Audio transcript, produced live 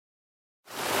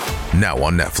Now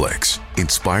on Netflix,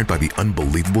 inspired by the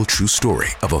unbelievable true story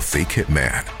of a fake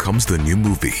hitman, comes the new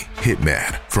movie,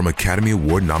 Hitman, from Academy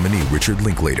Award nominee Richard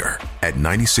Linklater. At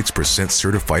 96%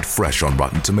 certified fresh on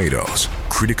Rotten Tomatoes,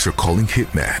 critics are calling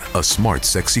Hitman a smart,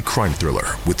 sexy crime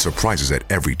thriller with surprises at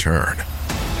every turn.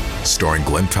 Starring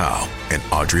Glenn Powell and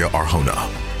Adria Arjona,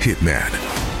 Hitman.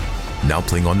 Now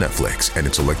playing on Netflix and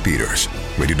in select theaters.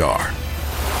 Rated R.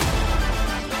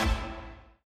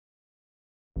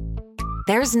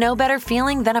 There's no better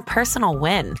feeling than a personal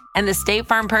win, and the State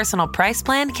Farm Personal Price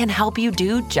Plan can help you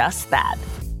do just that.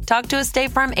 Talk to a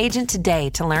State Farm agent today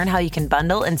to learn how you can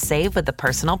bundle and save with the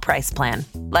Personal Price Plan.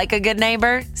 Like a good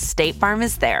neighbor, State Farm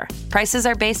is there. Prices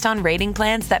are based on rating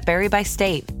plans that vary by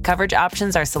state. Coverage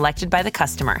options are selected by the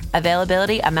customer.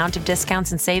 Availability, amount of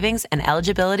discounts and savings, and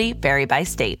eligibility vary by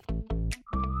state.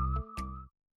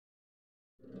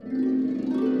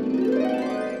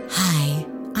 Hi,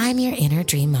 I'm your inner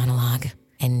dream monologue,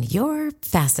 and you're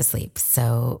fast asleep,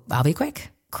 so I'll be quick.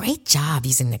 Great job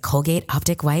using the Colgate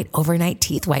Optic White Overnight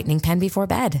Teeth Whitening Pen before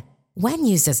bed. When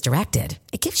used as directed,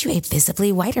 it gives you a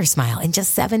visibly whiter smile in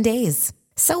just 7 days.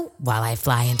 So while I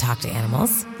fly and talk to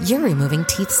animals, you're removing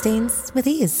teeth stains with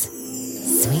ease.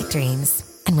 Sweet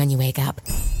dreams. And when you wake up,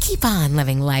 keep on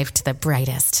living life to the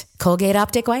brightest. Colgate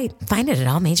Optic White. Find it at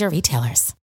all major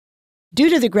retailers. Due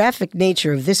to the graphic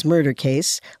nature of this murder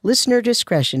case, listener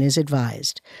discretion is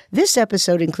advised. This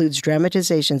episode includes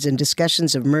dramatizations and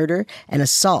discussions of murder and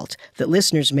assault that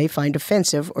listeners may find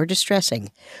offensive or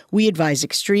distressing. We advise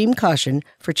extreme caution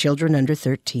for children under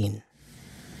 13.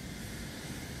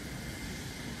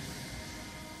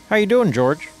 How you doing,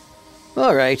 George?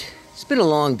 All right. It's been a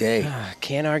long day.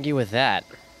 Can't argue with that.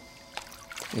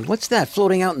 Hey, what's that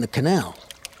floating out in the canal?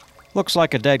 Looks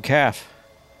like a dead calf.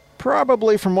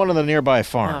 Probably from one of the nearby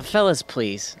farms. Fellas,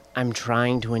 please. I'm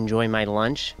trying to enjoy my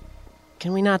lunch.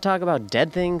 Can we not talk about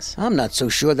dead things? I'm not so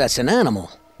sure that's an animal.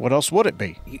 What else would it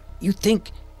be? You think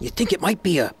it might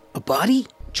be a body?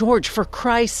 George, for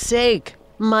Christ's sake,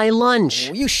 my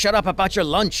lunch. Oh, you shut up about your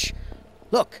lunch.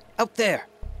 Look, out there.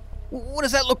 What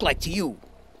does that look like to you?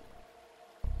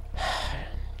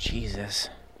 Jesus.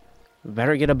 We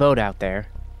better get a boat out there.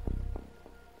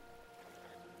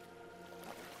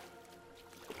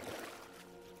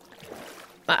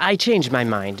 I changed my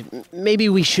mind. Maybe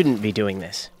we shouldn't be doing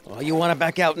this. Oh, you want to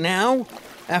back out now?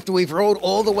 After we've rowed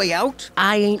all the way out?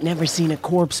 I ain't never seen a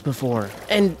corpse before.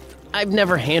 And I've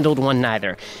never handled one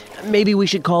neither. Maybe we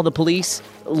should call the police?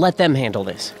 Let them handle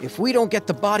this. If we don't get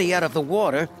the body out of the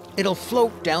water, it'll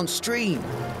float downstream.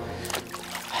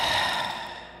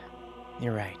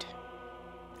 You're right.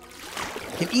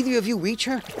 Can either of you reach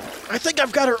her? I think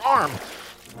I've got her arm.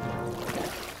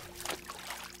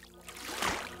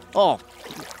 Oh,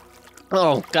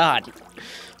 God.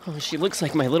 Oh, she looks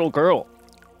like my little girl.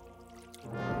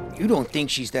 You don't think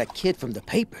she's that kid from the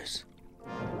papers?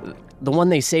 The one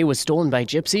they say was stolen by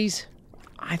gypsies?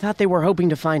 I thought they were hoping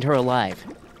to find her alive.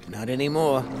 Not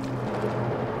anymore.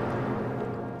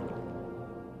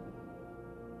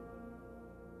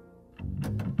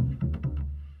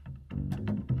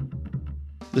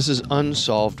 This is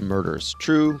Unsolved Murders,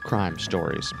 True Crime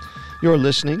Stories. You're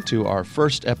listening to our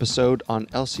first episode on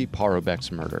Elsie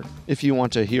Paroubek's murder. If you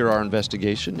want to hear our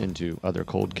investigation into other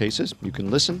cold cases, you can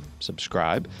listen,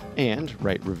 subscribe, and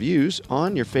write reviews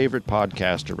on your favorite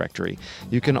podcast directory.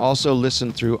 You can also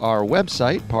listen through our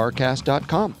website,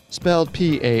 parcast.com, spelled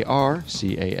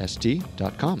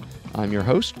Parcast.com. I'm your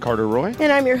host, Carter Roy.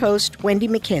 And I'm your host, Wenndy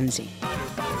McKenzie.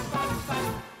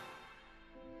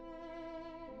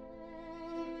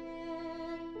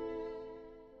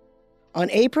 On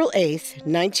April 8th,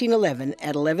 1911,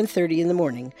 at 11:30 in the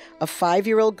morning, a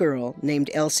 5-year-old girl named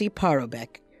Elsie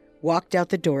Paroubek walked out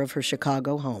the door of her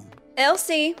Chicago home.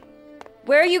 Elsie,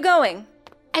 where are you going?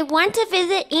 I want to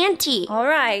visit Auntie. All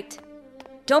right.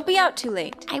 Don't be out too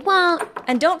late. I won't.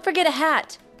 And don't forget a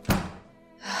hat.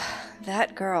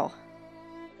 That girl.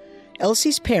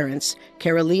 Elsie's parents,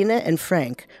 Carolina and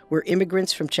Frank, were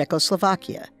immigrants from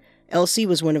Czechoslovakia. Elsie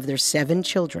was one of their 7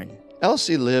 children.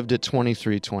 Elsie lived at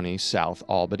 2320 South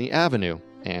Albany Avenue,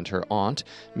 and her aunt,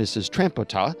 Mrs.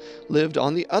 Trampota, lived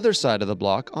on the other side of the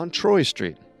block on Troy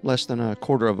Street, less than a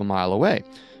quarter of a mile away.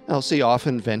 Elsie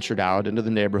often ventured out into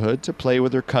the neighborhood to play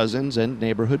with her cousins and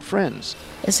neighborhood friends.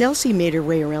 As Elsie made her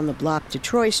way around the block to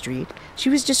Troy Street, she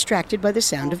was distracted by the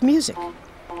sound of music.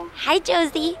 Hi,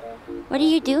 Josie. What are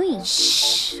you doing?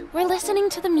 Shh, we're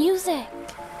listening to the music.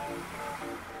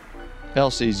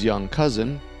 Elsie's young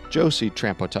cousin, Josie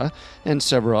Trampota, and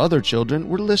several other children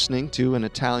were listening to an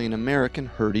Italian-American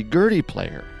hurdy-gurdy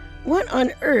player. What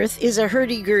on earth is a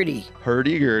hurdy-gurdy?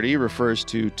 Hurdy-gurdy refers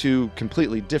to two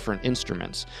completely different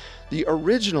instruments. The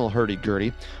original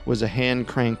hurdy-gurdy was a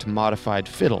hand-cranked modified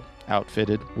fiddle,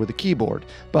 outfitted with a keyboard.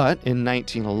 But in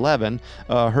 1911,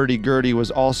 a hurdy-gurdy was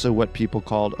also what people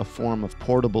called a form of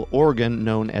portable organ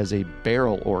known as a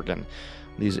barrel organ.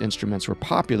 These instruments were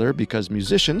popular because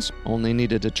musicians only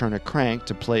needed to turn a crank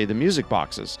to play the music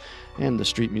boxes, and the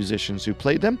street musicians who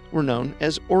played them were known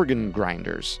as organ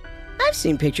grinders. I've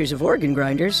seen pictures of organ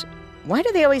grinders. Why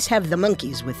do they always have the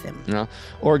monkeys with them?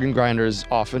 Organ grinders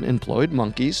often employed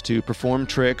monkeys to perform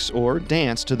tricks or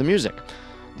dance to the music.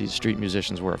 These street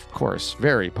musicians were, of course,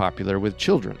 very popular with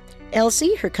children.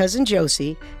 Elsie, her cousin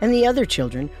Josie, and the other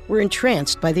children were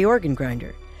entranced by the organ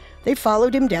grinder. They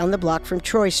followed him down the block from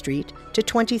Troy Street to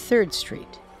 23rd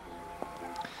Street.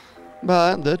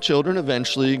 But the children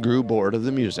eventually grew bored of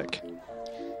the music.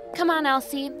 Come on,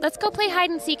 Elsie. Let's go play hide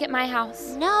and seek at my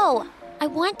house. No, I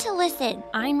want to listen.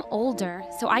 I'm older,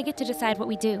 so I get to decide what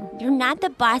we do. You're not the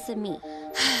boss of me.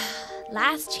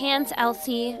 Last chance,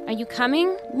 Elsie. Are you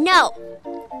coming? No.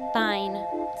 Fine.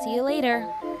 See you later.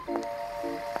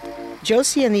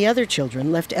 Josie and the other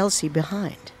children left Elsie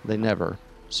behind. They never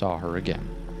saw her again.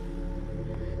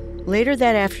 Later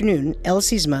that afternoon,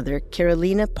 Elsie's mother,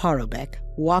 Elsie Paroubek,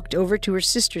 walked over to her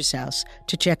sister's house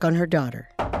to check on her daughter.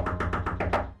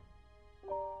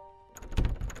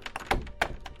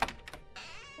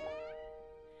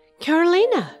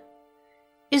 Carolina,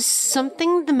 is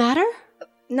something the matter?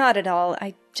 Not at all.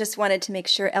 I just wanted to make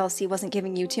sure Elsie wasn't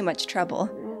giving you too much trouble.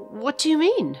 What do you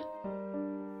mean?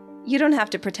 You don't have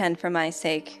to pretend for my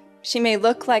sake. She may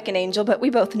look like an angel, but we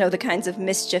both know the kinds of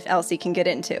mischief Elsie can get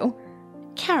into.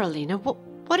 Carolina,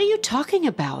 what are you talking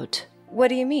about? What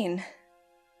do you mean?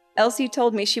 Elsie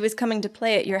told me she was coming to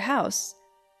play at your house.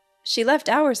 She left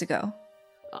hours ago.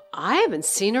 I haven't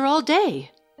seen her all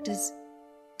day. Does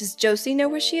Josie know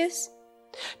where she is?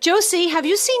 Josie, have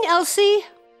you seen Elsie?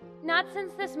 Not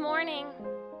since this morning.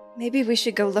 Maybe we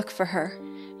should go look for her.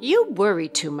 You worry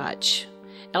too much.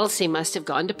 Elsie must have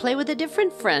gone to play with a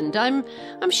different friend.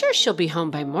 I'm sure she'll be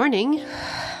home by morning.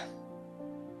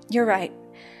 You're right.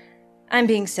 I'm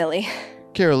being silly.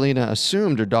 Carolina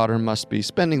assumed her daughter must be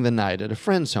spending the night at a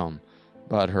friend's home,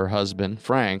 but her husband,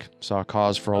 Frank, saw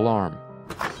cause for alarm.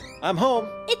 I'm home.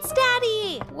 It's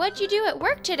Daddy! What'd you do at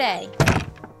work today?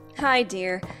 Hi,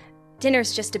 dear.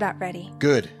 Dinner's just about ready.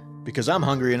 Good, because I'm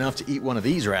hungry enough to eat one of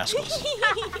these rascals.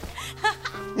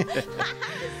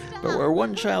 But we're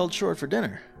one child short for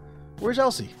dinner. Where's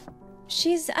Elsie?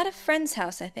 She's at a friend's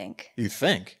house, I think. You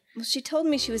think? Well, she told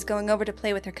me she was going over to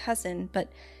play with her cousin,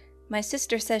 but my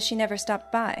sister says she never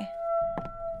stopped by.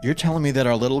 You're telling me that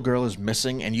our little girl is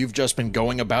missing and you've just been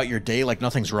going about your day like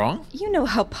nothing's wrong? You know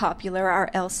how popular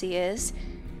our Elsie is.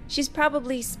 She's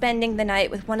probably spending the night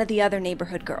with one of the other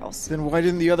neighborhood girls. Then why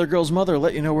didn't the other girl's mother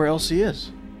let you know where Elsie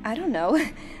is? I don't know.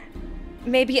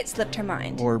 Maybe it slipped her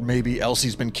mind. Or maybe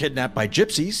Elsie's been kidnapped by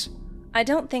gypsies. I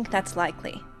don't think that's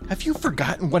likely. Have you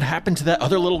forgotten what happened to that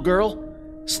other little girl?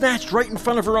 Snatched right in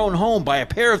front of her own home by a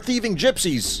pair of thieving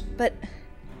gypsies. But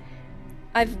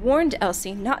I've warned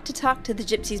Elsie not to talk to the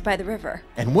gypsies by the river.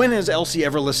 And when has Elsie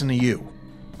ever listened to you?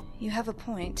 You have a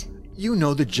point. You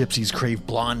know the gypsies crave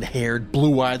blonde-haired,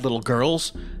 blue-eyed little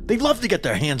girls. They'd love to get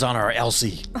their hands on our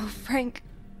Elsie. Oh, Frank.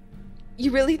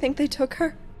 You really think they took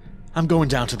her? I'm going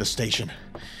down to the station.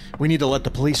 We need to let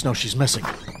the police know she's missing.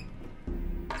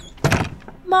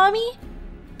 Mommy,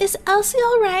 is Elsie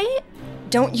all right?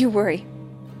 Don't you worry.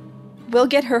 We'll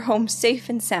get her home safe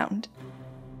and sound.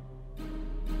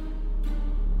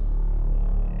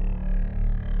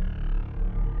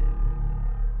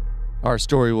 Our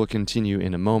story will continue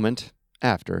in a moment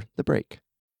after the break.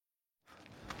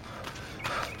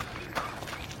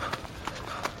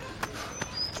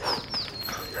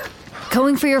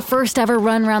 Going for your first ever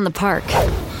run around the park.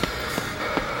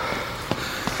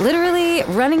 Literally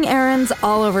running errands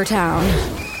all over town.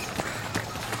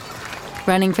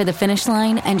 Running for the finish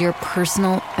line and your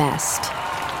personal best.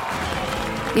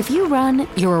 If you run,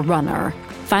 you're a runner.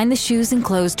 Find the shoes and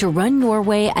clothes to run your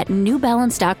way at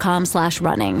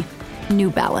newbalance.com/running. New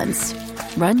Balance.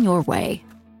 Run your way.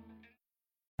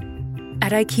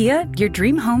 At IKEA, your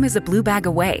dream home is a blue bag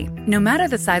away. No matter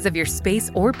the size of your space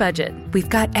or budget, we've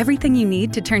got everything you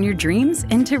need to turn your dreams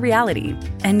into reality.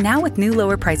 And now with new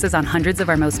lower prices on hundreds of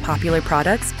our most popular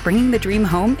products, bringing the dream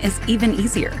home is even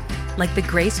easier. Like the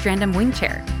gray Strandom wing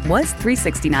chair. Was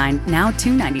 $369, now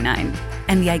 $299.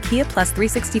 And the IKEA Plus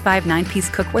 365 9-piece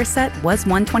cookware set was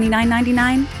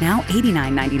 $129.99, now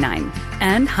 $89.99.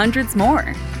 And hundreds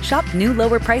more. Shop new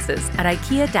lower prices at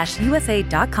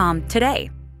IKEA-USA.com today.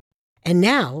 And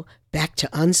now, back to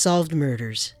Unsolved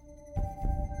Murders.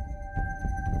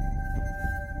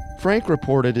 Frank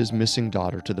reported his missing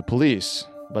daughter to the police,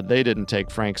 but they didn't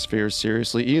take Frank's fears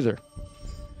seriously either.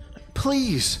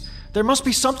 Please, there must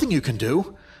be something you can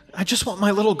do. I just want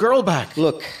my little girl back.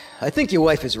 Look, I think your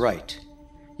wife is right.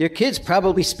 Your kid's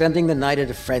probably spending the night at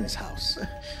a friend's house.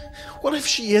 What if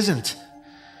she isn't?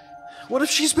 What if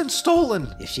she's been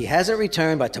stolen? If she hasn't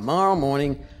returned by tomorrow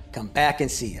morning, come back and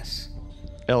see us.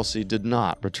 Elsie did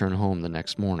not return home the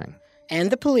next morning. And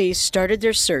the police started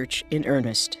their search in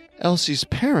earnest. Elsie's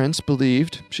parents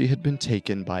believed she had been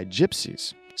taken by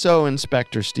gypsies. So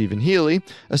Inspector Stephen Healy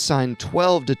assigned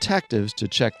 12 detectives to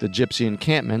check the gypsy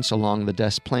encampments along the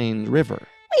Des Plaines River.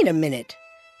 Wait a minute.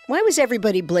 Why was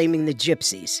everybody blaming the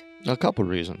gypsies? A couple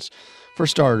reasons. For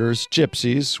starters,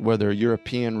 gypsies, whether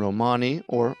European Romani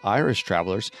or Irish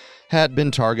travelers, had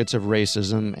been targets of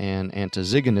racism and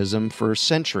anti-Ziganism for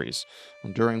centuries.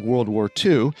 During World War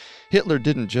II, Hitler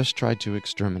didn't just try to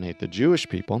exterminate the Jewish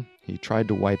people, he tried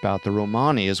to wipe out the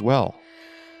Romani as well.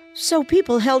 So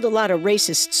people held a lot of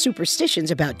racist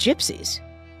superstitions about gypsies.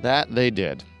 That they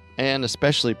did. And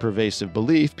especially pervasive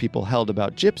belief people held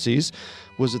about gypsies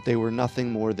was that they were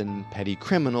nothing more than petty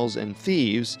criminals and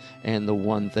thieves, and the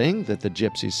one thing that the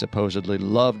gypsies supposedly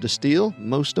loved to steal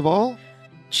most of all?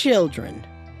 Children.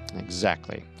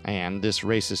 Exactly. And this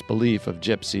racist belief of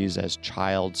gypsies as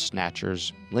child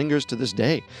snatchers lingers to this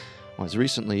day. As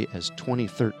recently as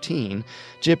 2013,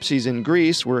 gypsies in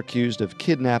Greece were accused of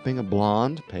kidnapping a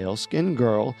blonde, pale-skinned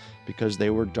girl because they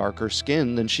were darker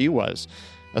skinned than she was.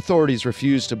 Authorities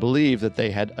refused to believe that they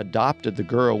had adopted the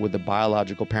girl with the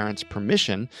biological parents'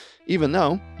 permission, even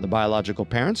though the biological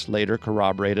parents later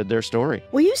corroborated their story.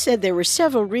 Well, you said there were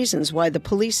several reasons why the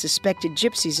police suspected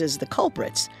gypsies as the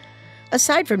culprits.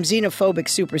 Aside from xenophobic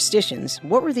superstitions,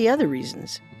 what were the other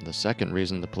reasons? The second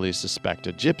reason the police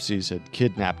suspected gypsies had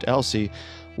kidnapped Elsie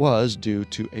was due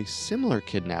to a similar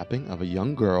kidnapping of a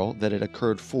young girl that had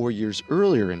occurred 4 years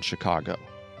earlier in Chicago.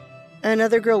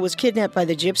 Another girl was kidnapped by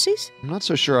the gypsies? I'm not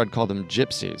so sure I'd call them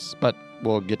gypsies, but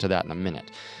we'll get to that in a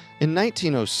minute. In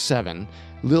 1907,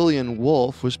 Lillian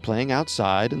Wolfe was playing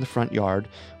outside in the front yard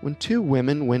when two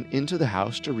women went into the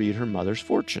house to read her mother's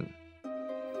fortune.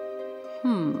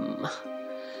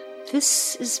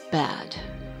 This is bad.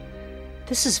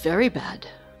 This is very bad.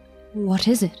 What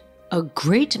is it? A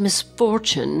great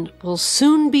misfortune will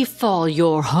soon befall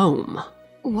your home.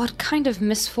 What kind of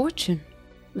misfortune?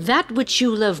 That which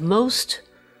you love most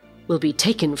will be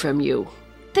taken from you.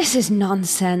 This is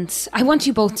nonsense. I want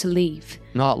you both to leave.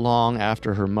 Not long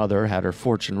after her mother had her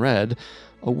fortune read,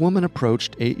 a woman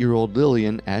approached 8-year-old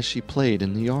Lillian as she played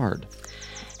in the yard.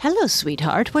 Hello,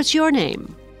 sweetheart. What's your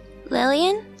name?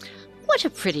 Lillian? What a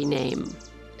pretty name.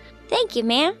 Thank you,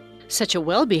 ma'am. Such a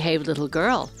well-behaved little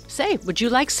girl. Say, would you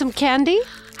like some candy?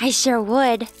 I sure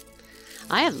would.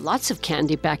 I have lots of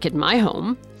candy back at my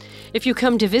home. If you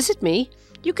come to visit me,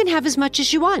 you can have as much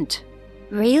as you want.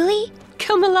 Really?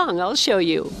 Come along, I'll show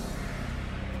you.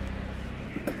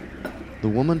 The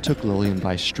woman took Lillian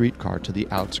by streetcar to the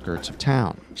outskirts of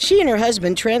town. She and her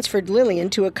husband transferred Lillian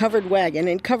to a covered wagon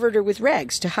and covered her with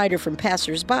rags to hide her from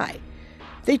passers-by.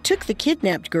 They took the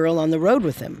kidnapped girl on the road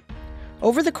with them.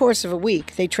 Over the course of a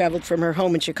week, they traveled from her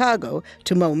home in Chicago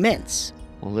to Moments.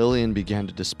 Well, Lillian began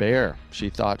to despair. She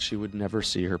thought she would never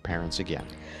see her parents again.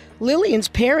 Lillian's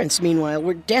parents, meanwhile,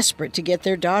 were desperate to get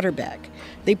their daughter back.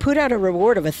 They put out a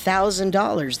reward of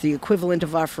 $1,000, the equivalent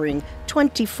of offering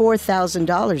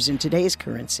 $24,000 in today's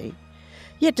currency.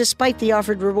 Yet despite the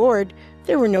offered reward,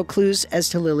 there were no clues as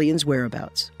to Lillian's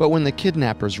whereabouts. But when the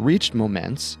kidnappers reached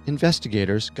Moments,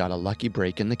 investigators got a lucky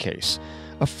break in the case.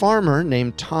 A farmer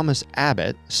named Thomas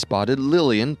Abbott spotted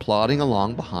Lillian plodding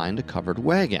along behind a covered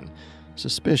wagon.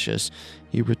 Suspicious,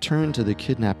 he returned to the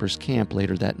kidnappers' camp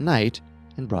later that night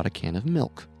and brought a can of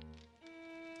milk.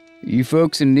 You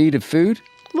folks in need of food?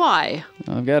 Why?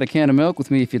 I've got a can of milk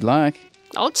with me if you'd like.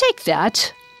 I'll take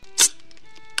that.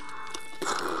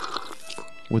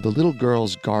 With the little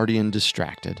girl's guardian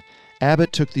distracted,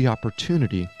 Abbott took the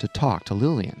opportunity to talk to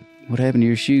Lillian. What happened to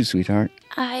your shoes, sweetheart?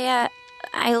 I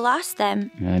lost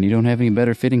them. And you don't have any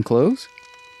better fitting clothes?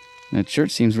 That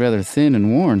shirt seems rather thin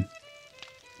and worn.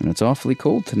 And it's awfully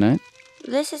cold tonight.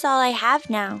 This is all I have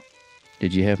now.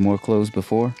 Did you have more clothes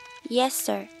before? Yes,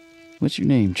 sir. What's your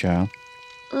name, child?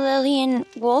 Lillian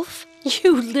Wolfe?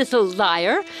 You little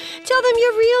liar. Tell them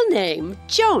your real name.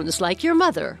 Jones, like your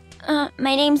mother.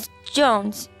 My name's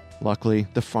Jones. Luckily,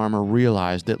 the farmer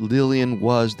realized that Lillian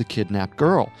was the kidnapped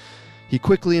girl. He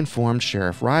quickly informed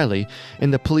Sheriff Riley,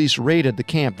 and the police raided the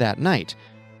camp that night.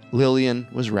 Lillian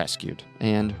was rescued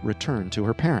and returned to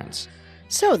her parents.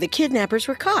 So the kidnappers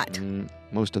were caught?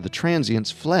 Most of the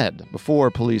transients fled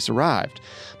before police arrived,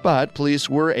 but police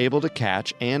were able to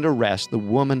catch and arrest the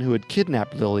woman who had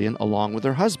kidnapped Lillian along with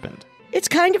her husband. It's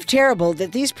kind of terrible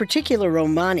that these particular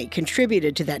Romani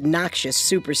contributed to that noxious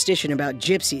superstition about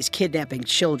gypsies kidnapping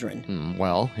children.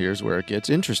 Well, here's where it gets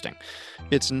interesting.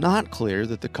 It's not clear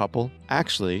that the couple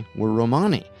actually were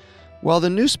Romani. While the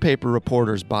newspaper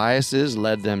reporters' biases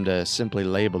led them to simply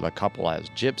label the couple as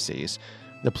gypsies,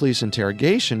 the police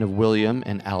interrogation of William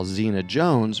and Alzina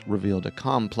Jones revealed a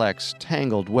complex,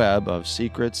 tangled web of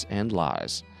secrets and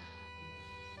lies.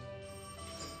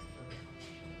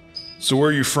 So where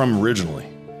are you from originally?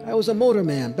 I was a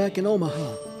motorman back in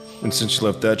Omaha. And since you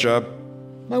left that job?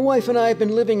 My wife and I have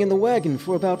been living in the wagon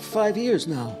for about 5 years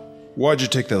now. Why'd you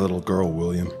take that little girl,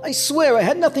 William? I swear I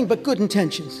had nothing but good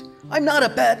intentions. I'm not a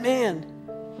bad man,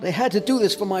 but I had to do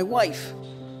this for my wife.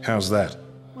 How's that?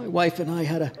 My wife and I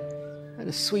had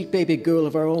a sweet baby girl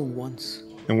of our own once.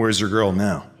 And where's your girl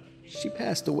now? She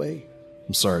passed away.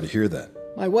 I'm sorry to hear that.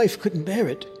 My wife couldn't bear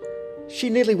it. She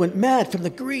nearly went mad from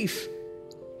the grief.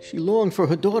 She longed for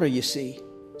her daughter, you see.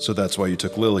 So that's why you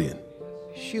took Lillian?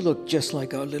 She looked just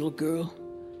like our little girl.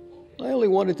 I only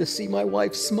wanted to see my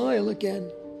wife smile again.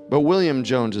 But William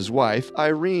Jones's wife,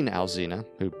 Irene Alzina,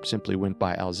 who simply went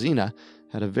by Alzina,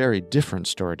 had a very different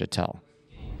story to tell.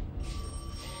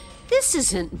 This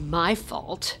isn't my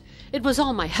fault. It was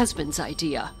all my husband's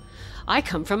idea. I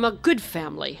come from a good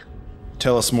family.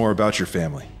 Tell us more about your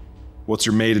family. What's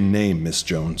your maiden name, Miss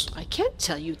Jones? I can't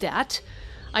tell you that.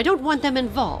 I don't want them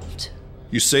involved.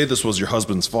 You say this was your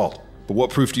husband's fault, but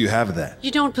what proof do you have of that?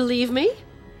 You don't believe me?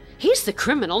 He's the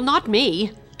criminal, not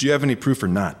me. Do you have any proof or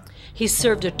not? He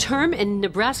served a term in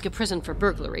Nebraska prison for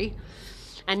burglary,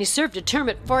 and he served a term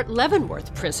at Fort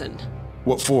Leavenworth prison.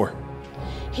 What for?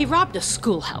 He robbed a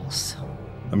schoolhouse.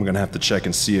 I'm gonna have to check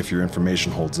and see if your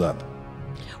information holds up.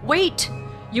 Wait!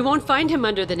 You won't find him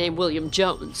under the name William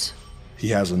Jones. He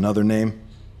has another name?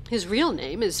 His real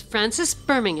name is Francis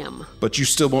Birmingham. But you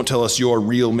still won't tell us your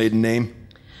real maiden name?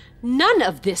 None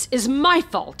of this is my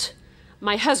fault.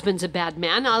 My husband's a bad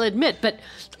man, I'll admit, but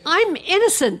I'm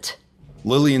innocent.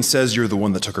 Lillian says you're the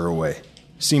one that took her away.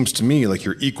 Seems to me like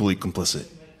you're equally complicit.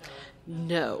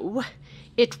 No,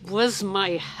 it was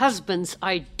my husband's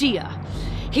idea.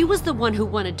 He was the one who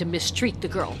wanted to mistreat the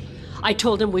girl. I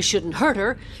told him we shouldn't hurt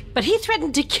her, but he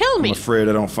threatened to kill me. I'm afraid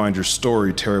I don't find your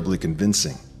story terribly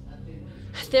convincing.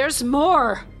 There's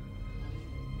more.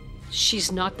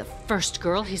 She's not the first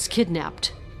girl he's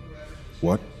kidnapped.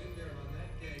 What?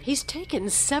 He's taken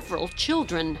several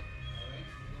children.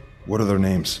 What are their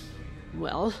names?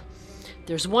 Well,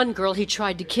 there's one girl he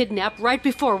tried to kidnap right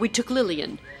before we took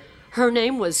Lillian. Her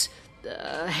name was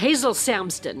Hazel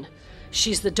Samston.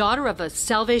 She's the daughter of a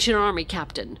Salvation Army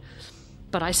captain.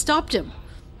 But I stopped him.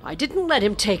 I didn't let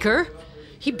him take her.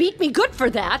 He beat me good for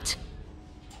that.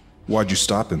 Why'd you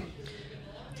stop him?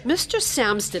 Mr.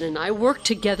 Samston and I worked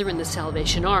together in the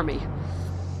Salvation Army.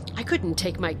 I couldn't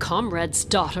take my comrade's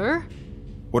daughter.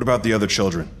 What about the other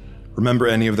children? Remember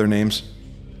any of their names?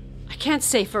 I can't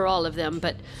say for all of them,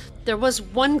 but there was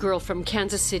one girl from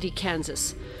Kansas City,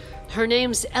 Kansas. Her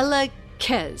name's Ella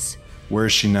Kez. Where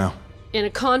is she now? In a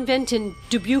convent in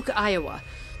Dubuque, Iowa.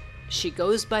 She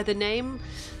goes by the name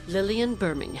Lillian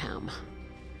Birmingham.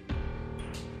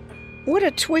 What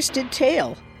a twisted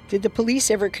tale. Did the police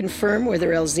ever confirm whether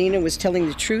Alzina was telling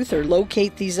the truth or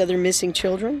locate these other missing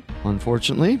children?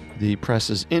 Unfortunately, the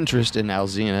press's interest in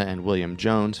Alzina and William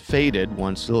Jones faded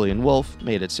once Lillian Wolfe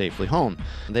made it safely home.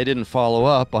 They didn't follow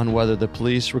up on whether the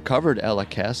police recovered Ella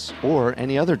Kess or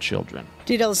any other children.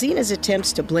 Did Alzina's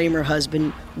attempts to blame her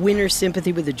husband win her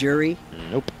sympathy with the jury?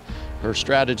 Nope. Her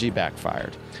strategy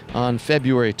backfired. On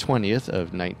February 20th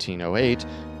of 1908,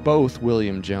 both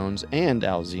William Jones and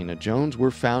Alzina Jones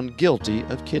were found guilty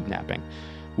of kidnapping.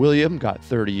 William got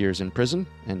 30 years in prison,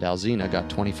 and Alzina got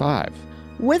 25.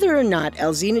 Whether or not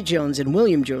Alzina Jones and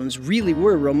William Jones really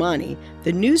were Romani,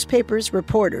 the newspaper's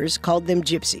reporters called them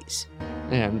gypsies.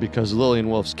 And because Lillian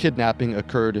Wolfe's kidnapping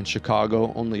occurred in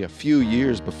Chicago only a few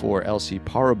years before Elsie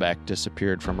Paroubek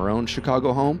disappeared from her own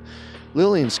Chicago home,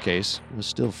 Lillian's case was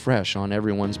still fresh on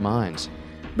everyone's minds.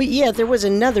 But yet, there was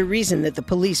another reason that the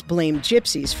police blamed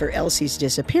gypsies for Elsie's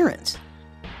disappearance.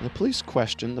 The police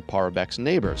questioned the Paroubek's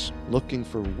neighbors, looking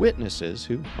for witnesses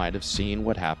who might have seen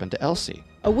what happened to Elsie.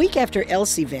 A week after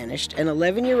Elsie vanished, an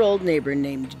 11-year-old neighbor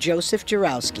named Joseph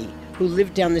Jarowski, who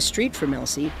lived down the street from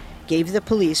Elsie, gave the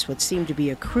police what seemed to be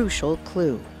a crucial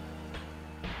clue.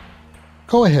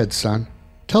 Go ahead, son.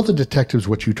 Tell the detectives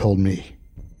what you told me.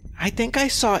 I think I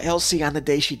saw Elsie on the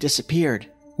day she disappeared.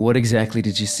 What exactly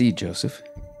did you see, Joseph?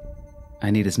 I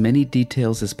need as many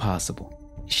details as possible.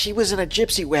 She was in a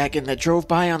gypsy wagon that drove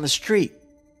by on the street.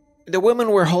 The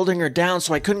women were holding her down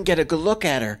so I couldn't get a good look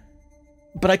at her.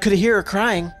 But I could hear her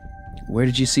crying. Where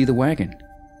did you see the wagon?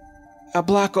 A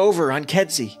block over on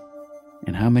Kedzie.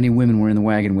 And how many women were in the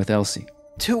wagon with Elsie?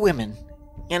 2 women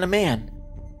and a man.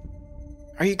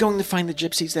 Are you going to find the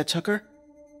gypsies that took her?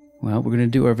 Well, we're going to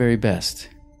do our very best.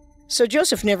 So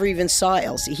Joseph never even saw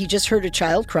Elsie. He just heard a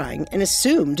child crying and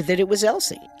assumed that it was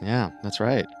Elsie. Yeah, that's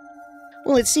right.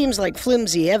 Well, it seems like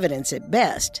flimsy evidence at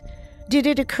best. Did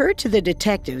it occur to the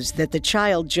detectives that the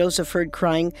child Joseph heard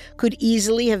crying could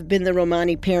easily have been the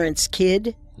Romani parents'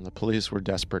 kid? The police were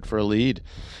desperate for a lead,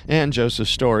 and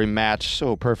Joseph's story matched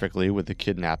so perfectly with the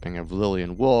kidnapping of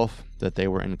Lillian Wolfe that they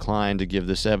were inclined to give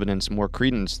this evidence more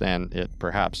credence than it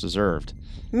perhaps deserved.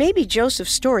 Maybe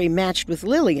Joseph's story matched with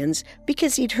Lillian's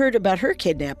because he'd heard about her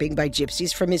kidnapping by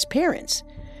gypsies from his parents.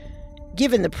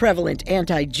 Given the prevalent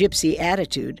anti-gypsy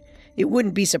attitude, it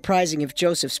wouldn't be surprising if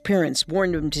Joseph's parents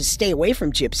warned him to stay away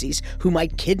from gypsies who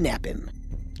might kidnap him.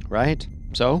 Right.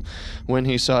 So, when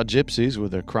he saw gypsies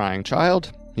with a crying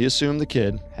child, he assumed the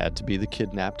kid had to be the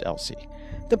kidnapped Elsie.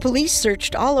 The police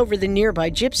searched all over the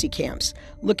nearby gypsy camps,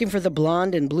 looking for the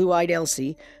blonde and blue-eyed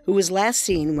Elsie, who was last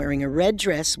seen wearing a red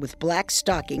dress with black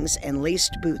stockings and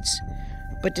laced boots.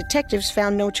 But detectives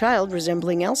found no child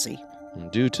resembling Elsie.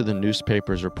 And due to the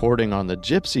newspapers reporting on the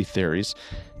gypsy theories,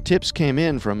 tips came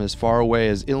in from as far away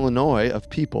as Illinois of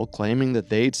people claiming that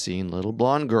they'd seen little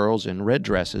blonde girls in red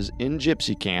dresses in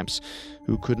gypsy camps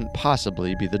who couldn't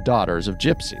possibly be the daughters of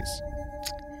gypsies.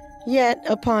 Yet,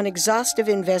 upon exhaustive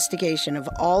investigation of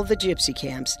all the gypsy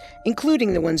camps,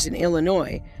 including the ones in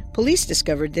Illinois, police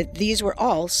discovered that these were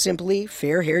all simply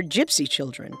fair-haired gypsy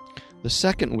children. The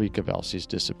second week of Elsie's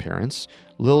disappearance,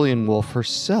 Lillian Wolfe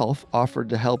herself offered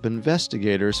to help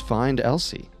investigators find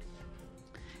Elsie.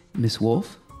 Miss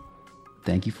Wolfe,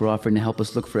 thank you for offering to help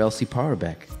us look for Elsie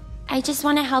Paroubek. I just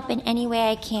want to help in any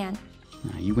way I can.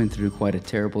 You went through quite a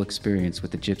terrible experience with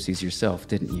the gypsies yourself,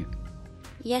 didn't you?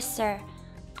 Yes, sir.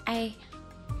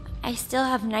 I still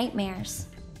have nightmares.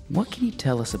 What can you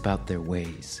tell us about their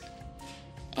ways?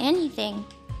 Anything.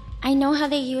 I know how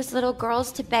they use little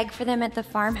girls to beg for them at the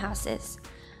farmhouses.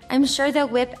 I'm sure they'll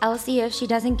whip Elsie if she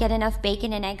doesn't get enough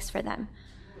bacon and eggs for them.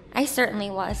 I certainly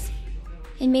was.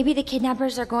 And maybe the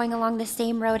kidnappers are going along the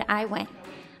same road I went.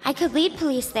 I could lead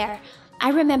police there. I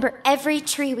remember every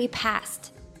tree we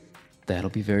passed. That'll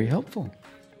be very helpful.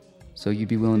 So you'd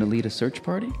be willing to lead a search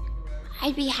party?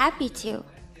 I'd be happy to.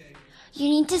 You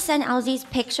need to send Elsie's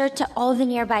picture to all the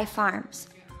nearby farms.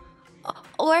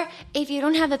 Or, if you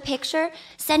don't have a picture,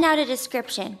 send out a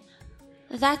description.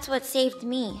 That's what saved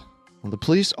me. The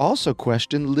police also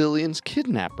questioned Lillian's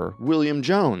kidnapper, William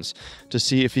Jones, to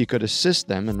see if he could assist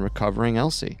them in recovering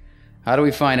Elsie. How do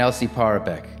we find Elsie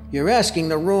Paroubek? You're asking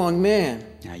the wrong man.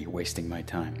 Now you're wasting my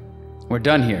time. We're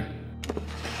done here.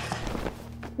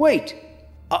 Wait.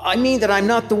 I mean that I'm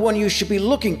not the one you should be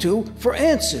looking to for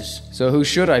answers. So who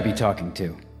should I be talking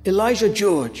to? Elijah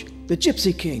George, the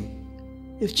Gypsy King.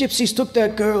 If gypsies took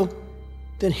that girl,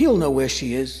 then he'll know where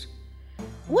she is.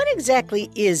 What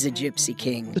exactly is a Gypsy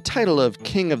King? The title of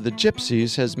King of the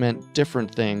Gypsies has meant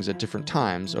different things at different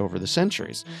times over the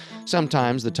centuries.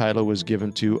 Sometimes the title was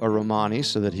given to a Romani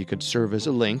so that he could serve as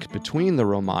a link between the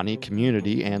Romani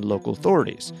community and local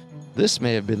authorities. This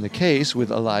may have been the case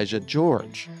with Elijah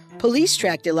George. Police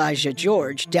tracked Elijah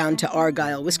George down to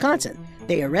Argyle, Wisconsin.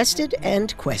 They arrested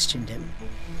and questioned him.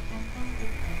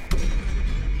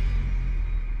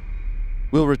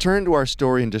 We'll return to our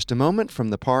story in just a moment from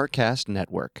the Parcast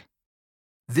Network.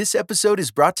 This episode is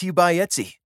brought to you by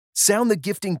Etsy. Sound the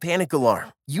gifting panic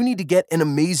alarm. You need to get an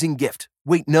amazing gift.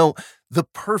 Wait, no, the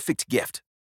perfect gift.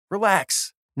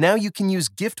 Relax. Now you can use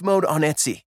gift mode on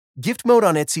Etsy. Gift mode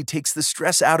on Etsy takes the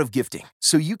stress out of gifting,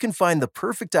 so you can find the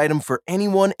perfect item for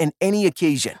anyone and any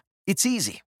occasion. It's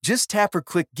easy. Just tap or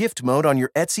click gift mode on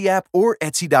your Etsy app or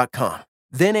Etsy.com.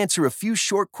 Then answer a few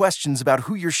short questions about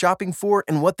who you're shopping for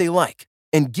and what they like.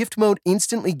 And gift mode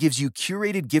instantly gives you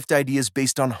curated gift ideas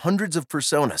based on hundreds of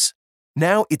personas.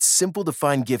 Now it's simple to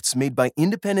find gifts made by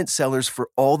independent sellers for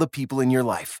all the people in your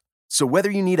life. So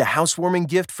whether you need a housewarming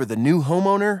gift for the new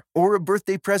homeowner or a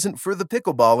birthday present for the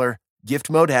pickleballer,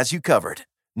 Gift Mode has you covered.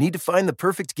 Need to find the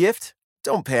perfect gift?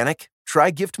 Don't panic.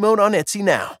 Try Gift Mode on Etsy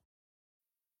now.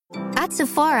 At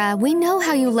Sephora, we know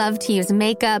how you love to use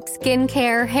makeup,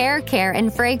 skincare, hair care,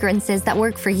 and fragrances that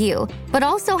work for you, but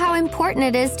also how important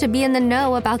it is to be in the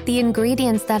know about the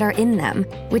ingredients that are in them,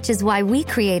 which is why we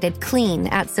created Clean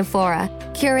at Sephora.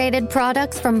 Curated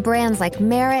products from brands like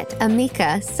Merit,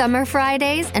 Amika, Summer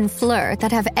Fridays, and Fleur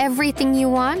that have everything you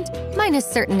want, minus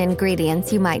certain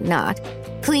ingredients you might not.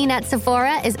 Clean at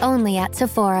Sephora is only at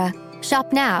Sephora.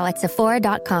 Shop now at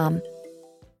Sephora.com.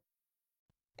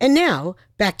 And now,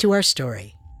 back to our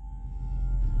story.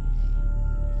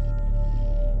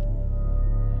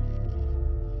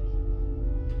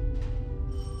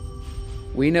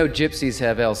 We know gypsies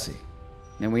have Elsie,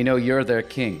 and we know you're their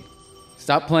king.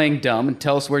 Stop playing dumb and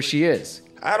tell us where she is.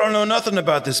 I don't know nothing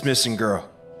about this missing girl,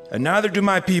 and neither do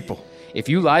my people. If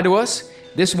you lie to us,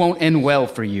 this won't end well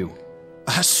for you.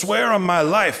 I swear on my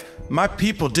life, my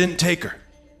people didn't take her.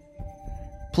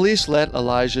 Police let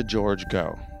Elijah George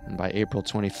go, and by April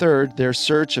 23rd, their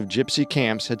search of gypsy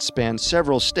camps had spanned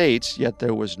several states, yet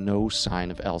there was no sign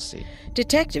of Elsie.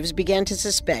 Detectives began to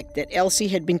suspect that Elsie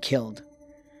had been killed.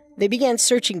 They began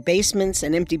searching basements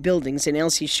and empty buildings in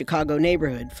Elsie's Chicago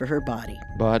neighborhood for her body.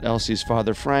 But Elsie's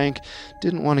father, Frank,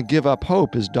 didn't want to give up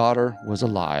hope his daughter was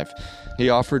alive. He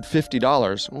offered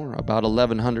 $50, or about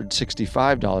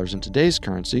 $1,165 in today's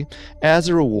currency, as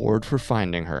a reward for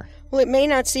finding her. Well, it may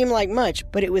not seem like much,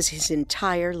 but it was his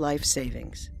entire life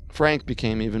savings. Frank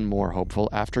became even more hopeful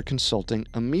after consulting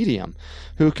a medium,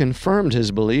 who confirmed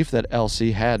his belief that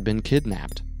Elsie had been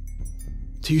kidnapped.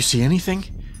 Do you see anything?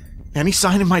 Any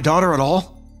sign of my daughter at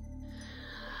all?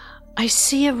 I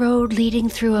see a road leading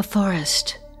through a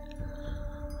forest.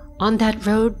 On that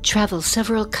road travel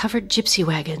several covered gypsy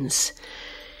wagons.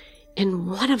 In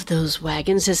one of those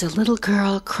wagons is a little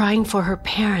girl crying for her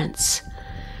parents.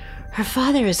 Her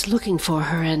father is looking for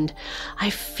her, and I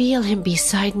feel him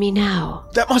beside me now.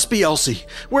 That must be Elsie.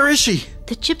 Where is she?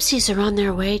 The gypsies are on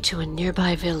their way to a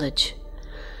nearby village.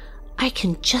 I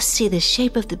can just see the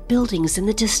shape of the buildings in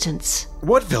the distance.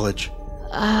 What village?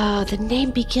 The name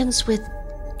begins with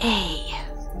A.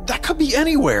 That could be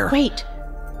anywhere. Wait.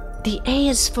 The A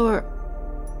is for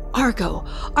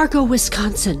Argo,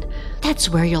 Wisconsin. That's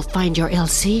where you'll find your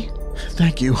Elsie.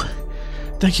 Thank you.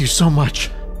 Thank you so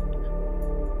much.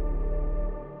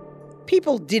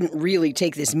 People didn't really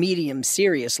take this medium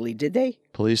seriously, did they?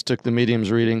 Police took the medium's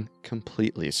reading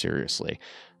completely seriously.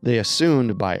 They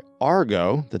assumed by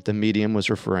Argo that the medium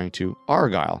was referring to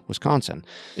Argyle, Wisconsin.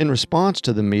 In response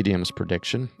to the medium's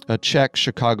prediction, a Czech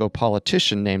Chicago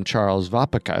politician named Charles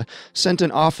Vapaka sent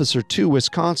an officer to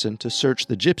Wisconsin to search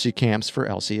the gypsy camps for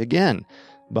Elsie again,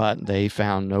 but they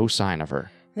found no sign of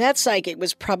her. That psychic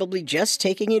was probably just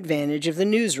taking advantage of the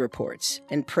news reports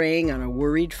and preying on a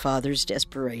worried father's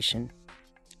desperation.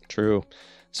 True,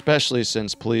 especially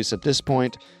since police at this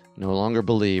point no longer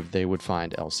believed they would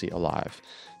find Elsie alive.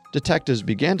 Detectives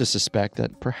began to suspect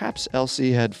that perhaps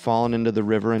Elsie had fallen into the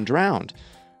river and drowned.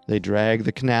 They dragged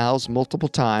the canals multiple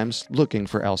times looking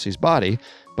for Elsie's body,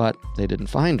 but they didn't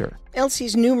find her.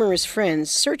 Elsie's numerous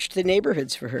friends searched the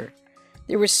neighborhoods for her.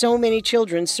 There were so many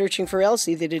children searching for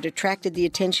Elsie that it attracted the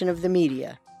attention of the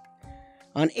media.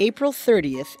 On April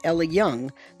 30th, Ella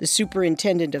Young, the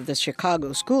superintendent of the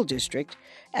Chicago School District,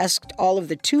 asked all of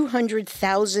the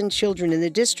 200,000 children in the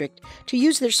district to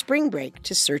use their spring break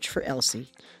to search for Elsie.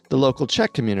 The local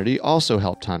Czech community also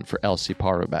helped hunt for Elsie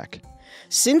Paroubek.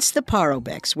 Since the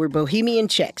Paroubeks were Bohemian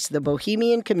Czechs, the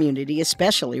Bohemian community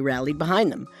especially rallied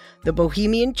behind them. The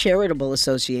Bohemian Charitable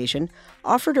Association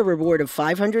offered a reward of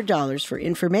 $500 for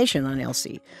information on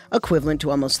Elsie, equivalent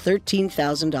to almost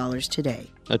 $13,000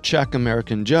 today. A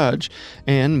Czech-American judge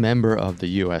and member of the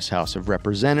U.S. House of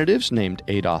Representatives named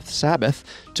Adolf Sabath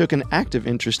took an active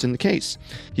interest in the case.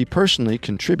 He personally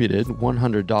contributed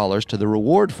 $100 to the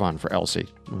reward fund for Elsie,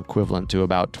 equivalent to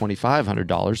about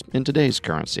 $2,500 in today's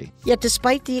currency. Yet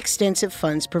despite the extensive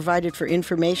funds provided for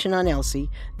information on Elsie,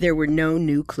 there were no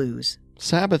new clues.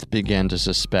 Sabath began to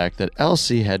suspect that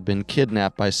Elsie had been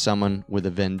kidnapped by someone with a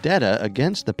vendetta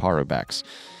against the Paroubeks.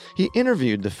 He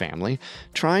interviewed the family,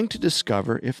 trying to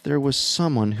discover if there was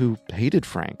someone who hated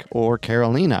Frank or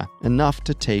Carolina enough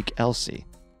to take Elsie.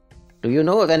 Do you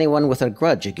know of anyone with a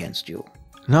grudge against you?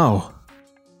 No.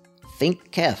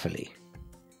 Think carefully.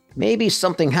 Maybe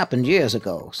something happened years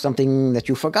ago, something that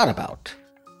you forgot about.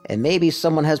 And maybe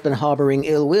someone has been harboring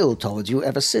ill will towards you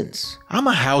ever since. I'm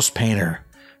a house painter.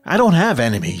 I don't have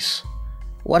enemies.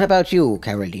 What about you,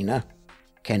 Carolina?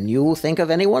 Can you think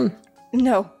of anyone?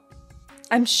 No.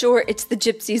 I'm sure it's the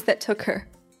gypsies that took her.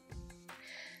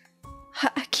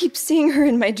 I keep seeing her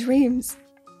in my dreams.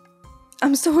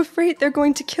 I'm so afraid they're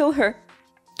going to kill her.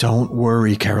 Don't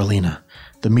worry, Carolina.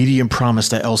 The medium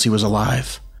promised that Elsie was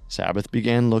alive. Sabath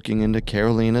began looking into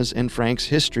Carolina's and Frank's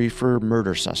history for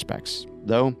murder suspects,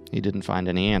 though he didn't find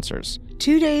any answers.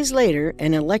 2 days later,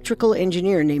 an electrical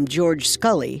engineer named George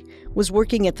Scully was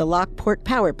working at the Lockport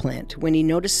power plant when he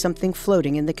noticed something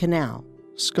floating in the canal.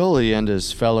 Scully and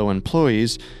his fellow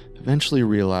employees eventually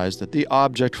realized that the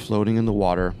object floating in the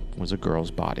water was a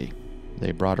girl's body.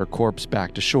 They brought her corpse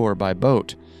back to shore by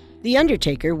boat. The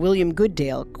undertaker, William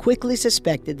Goodale, quickly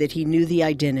suspected that he knew the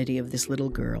identity of this little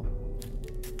girl.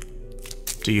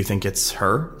 Do you think it's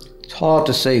her? It's hard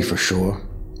to say for sure.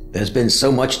 There's been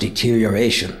so much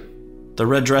deterioration. The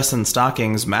red dress and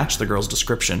stockings match the girl's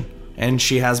description, and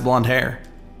she has blonde hair.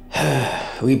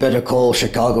 We better call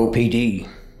Chicago PD.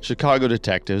 Chicago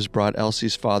detectives brought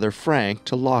Elsie's father, Frank,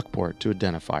 to Lockport to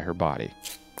identify her body.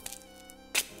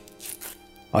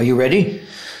 Are you ready?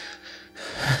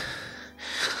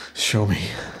 Show me.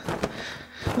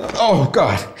 Oh,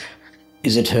 God.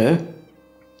 Is it her?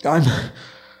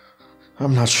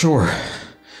 I'm not sure.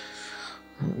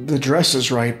 The dress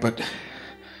is right, but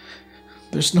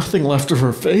there's nothing left of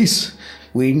her face.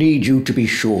 We need you to be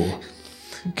sure.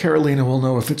 Carolina will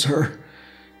know if it's her.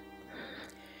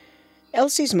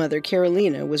 Elsie's mother,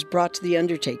 Carolina, was brought to the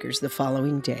undertaker's the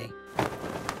following day.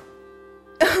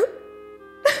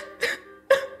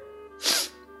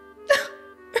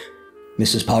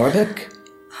 Mrs. Paroubek?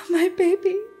 Oh, my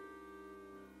baby.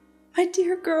 My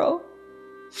dear girl.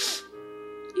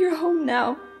 You're home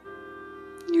now.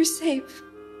 You're safe.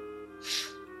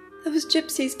 Those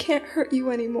gypsies can't hurt you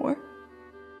anymore.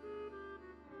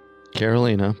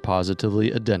 Carolina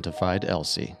positively identified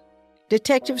Elsie.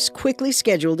 Detectives quickly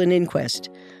scheduled an inquest.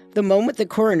 The moment the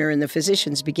coroner and the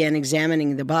physicians began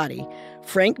examining the body,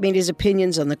 Frank made his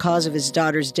opinions on the cause of his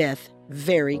daughter's death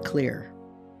very clear.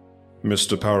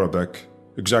 Mr. Paroubek,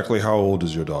 exactly how old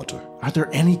is your daughter? Are there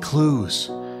any clues?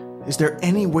 Is there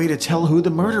any way to tell who the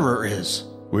murderer is?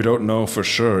 We don't know for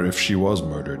sure if she was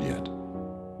murdered yet.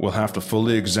 We'll have to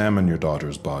fully examine your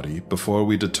daughter's body before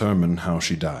we determine how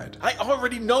she died. I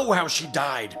already know how she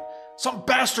died. Some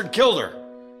bastard killed her.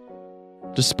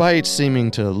 Despite seeming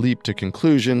to leap to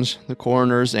conclusions, the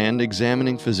coroners and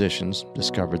examining physicians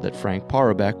discovered that Frank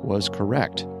Paroubek was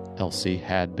correct. Elsie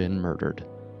had been murdered.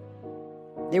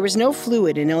 There was no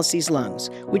fluid in Elsie's lungs,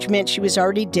 which meant she was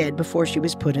already dead before she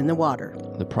was put in the water.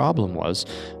 The problem was,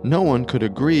 no one could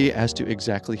agree as to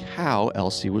exactly how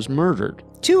Elsie was murdered.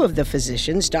 Two of the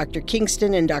physicians, Dr.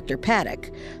 Kingston and Dr.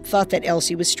 Paddock, thought that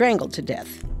Elsie was strangled to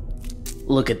death.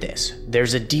 Look at this.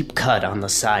 There's a deep cut on the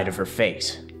side of her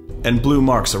face. And blue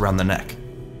marks around the neck.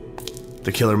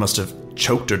 The killer must have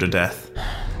choked her to death.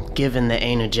 Given the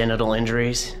anogenital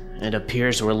injuries, it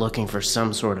appears we're looking for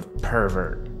some sort of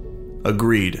pervert.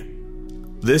 Agreed.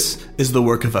 This is the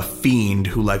work of a fiend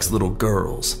who likes little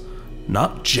girls,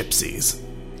 not gypsies.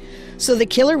 So the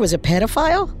killer was a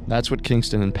pedophile? That's what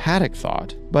Kingston and Paddock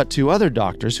thought. But two other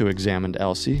doctors who examined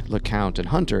Elsie, LeCount and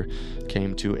Hunter,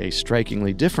 came to a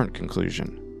strikingly different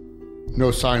conclusion. No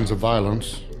signs of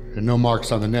violence, and no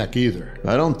marks on the neck either.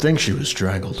 I don't think she was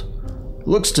strangled.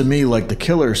 Looks to me like the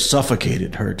killer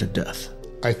suffocated her to death.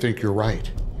 I think you're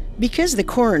right. Because the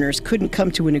coroners couldn't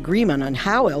come to an agreement on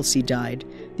how Elsie died,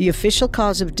 the official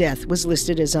cause of death was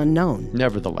listed as unknown.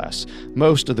 Nevertheless,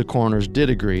 most of the coroners did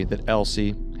agree that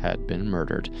Elsie had been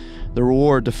murdered. The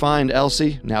reward to find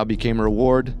Elsie now became a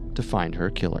reward to find her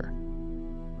killer.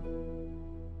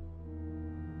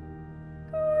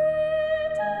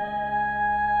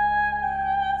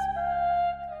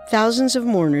 Thousands of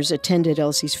mourners attended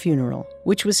Elsie's funeral,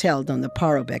 which was held on the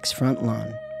Paroubek's front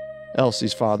lawn.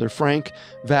 Elsie's father, Frank,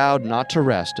 vowed not to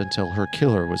rest until her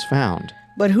killer was found.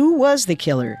 But who was the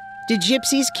killer? Did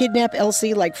gypsies kidnap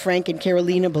Elsie like Frank and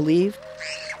Carolina believe?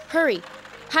 Hurry,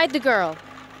 hide the girl.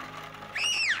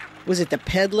 Was it the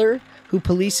peddler who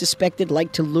police suspected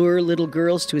liked to lure little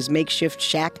girls to his makeshift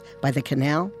shack by the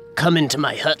canal? Come into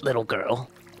my hut, little girl.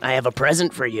 I have a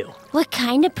present for you. What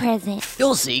kind of present?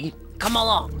 You'll see. Come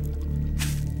along.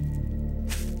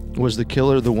 Was the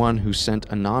killer the one who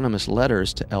sent anonymous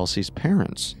letters to Elsie's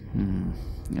parents?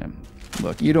 Yeah.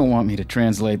 Look, you don't want me to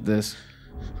translate this.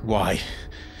 Why?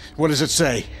 What does it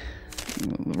say?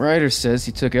 Well, the writer says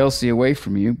he took Elsie away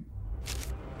from you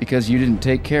because you didn't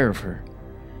take care of her.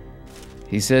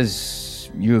 He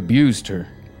says you abused her.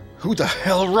 Who the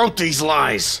hell wrote these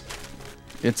lies?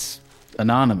 It's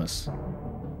anonymous.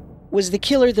 Was the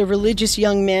killer the religious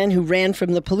young man who ran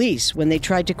from the police when they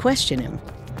tried to question him?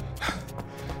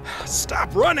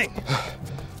 Stop running!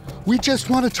 We just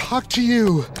want to talk to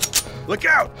you. Look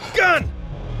out! Gun!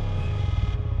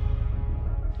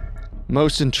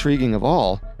 Most intriguing of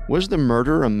all, was the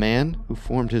murderer a man who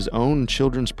formed his own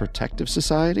children's protective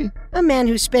society? A man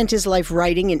who spent his life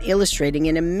writing and illustrating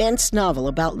an immense novel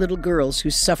about little girls who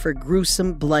suffer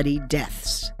gruesome, bloody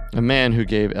deaths. A man who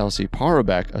gave Elsie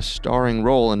Paroubek a starring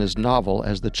role in his novel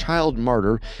as the child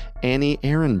martyr Annie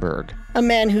Ehrenberg. A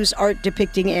man whose art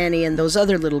depicting Annie and those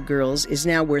other little girls is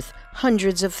now worth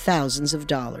hundreds of thousands of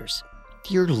dollars.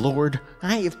 Dear Lord,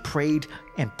 I have prayed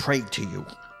and prayed to you.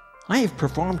 I have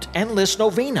performed endless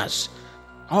novenas.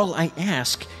 All I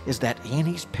ask is that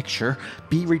Annie's picture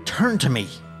be returned to me.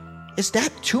 Is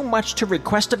that too much to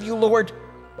request of you, Lord?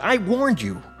 I warned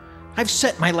you. I've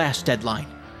set my last deadline.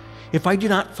 If I do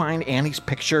not find Annie's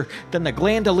picture, then the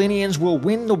Glandolinians will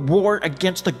win the war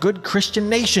against the good Christian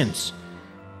nations.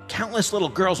 Countless little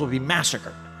girls will be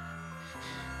massacred.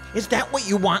 Is that what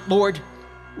you want, Lord?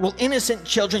 Will innocent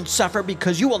children suffer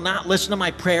because you will not listen to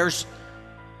my prayers?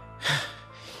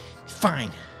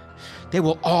 Fine. They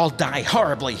will all die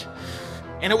horribly,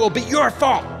 and it will be your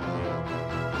fault.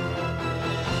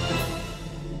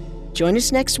 Join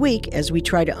us next week as we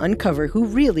try to uncover who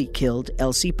really killed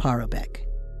Elsie Paroubek.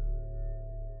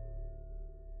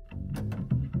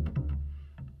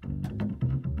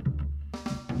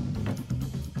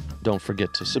 Don't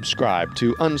forget to subscribe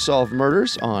to Unsolved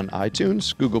Murders on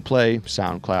iTunes, Google Play,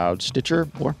 SoundCloud, Stitcher,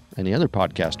 or any other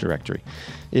podcast directory.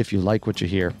 If you like what you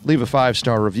hear, leave a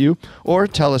 5-star review or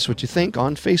tell us what you think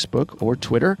on Facebook or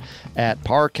Twitter at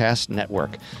Parcast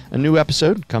Network. A new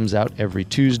episode comes out every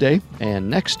Tuesday, and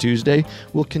next Tuesday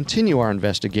we'll continue our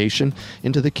investigation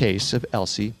into the case of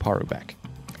Elsie Paroubek.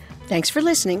 Thanks for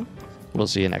listening. We'll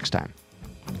see you next time.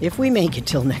 If we make it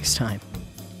till next time.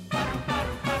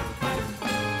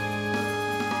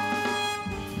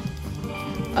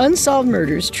 Unsolved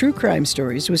Murders True Crime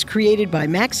Stories was created by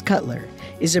Max Cutler,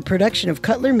 is a production of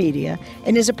Cutler Media,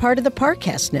 and is a part of the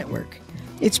Parcast Network.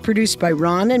 It's produced by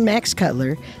Ron and Max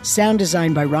Cutler, sound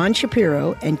designed by Ron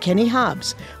Shapiro and Kenny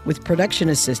Hobbs, with production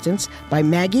assistance by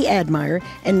Maggie Admire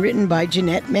and written by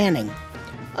Jeanette Manning.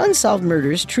 Unsolved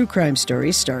Murders True Crime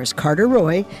Stories stars Carter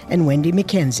Roy and Wenndy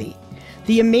McKenzie.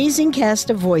 The amazing cast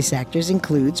of voice actors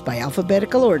includes, by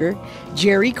alphabetical order,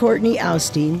 Jerry Courtney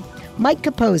Austin, Mike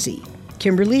Capozzi,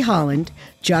 Kimberly Holland,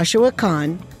 Joshua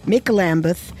Kahn, Mick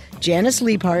Lambeth, Janice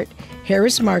Liebhart,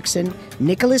 Harris Markson,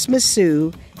 Nicholas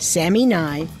Massou, Sammy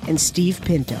Nye, and Steve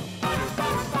Pinto.